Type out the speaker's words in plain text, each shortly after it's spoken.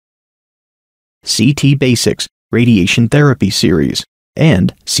CT Basics Radiation Therapy Series,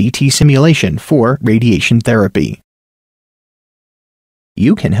 and CT Simulation for Radiation Therapy.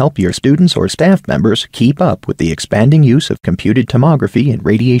 You can help your students or staff members keep up with the expanding use of computed tomography in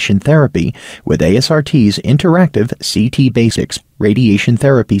radiation therapy with ASRT's interactive CT Basics Radiation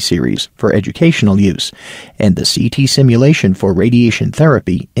Therapy Series for educational use and the CT Simulation for Radiation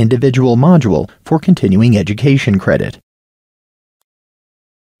Therapy individual module for continuing education credit.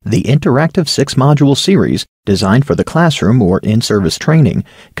 The interactive 6-module series, designed for the classroom or in-service training,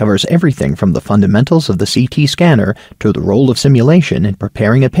 covers everything from the fundamentals of the CT scanner to the role of simulation in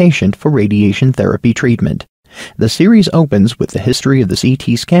preparing a patient for radiation therapy treatment. The series opens with the history of the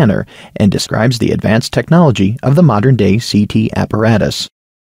CT scanner and describes the advanced technology of the modern-day CT apparatus.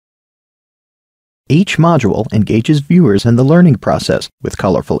 Each module engages viewers in the learning process with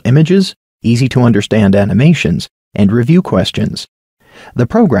colorful images, easy-to-understand animations, and review questions. The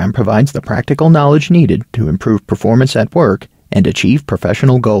program provides the practical knowledge needed to improve performance at work and achieve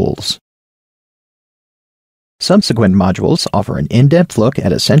professional goals. Subsequent modules offer an in-depth look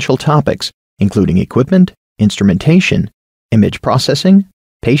at essential topics, including equipment, instrumentation, image processing,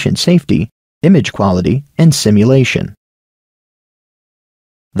 patient safety, image quality, and simulation.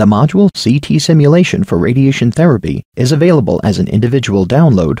 The module CT Simulation for Radiation Therapy is available as an individual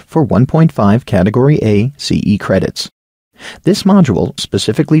download for 1.5 Category A CE credits. This module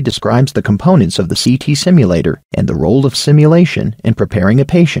specifically describes the components of the CT simulator and the role of simulation in preparing a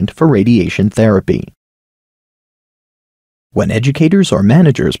patient for radiation therapy. When educators or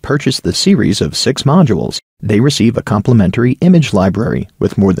managers purchase the series of 6 modules, they receive a complimentary image library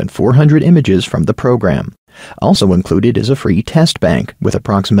with more than 400 images from the program. Also included is a free test bank with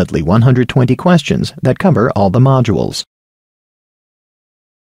approximately 120 questions that cover all the modules.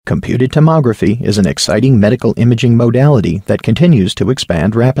 Computed tomography is an exciting medical imaging modality that continues to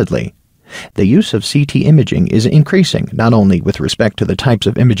expand rapidly. The use of CT imaging is increasing not only with respect to the types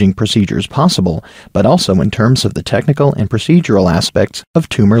of imaging procedures possible, but also in terms of the technical and procedural aspects of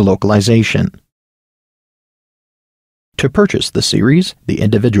tumor localization. To purchase the series, the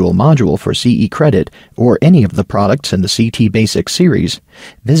individual module for CE credit, or any of the products in the CT Basics series,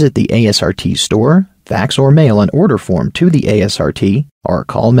 visit the ASRT store, fax or mail an order form to the ASRT, or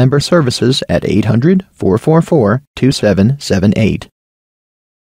call member services at 800-444-2778.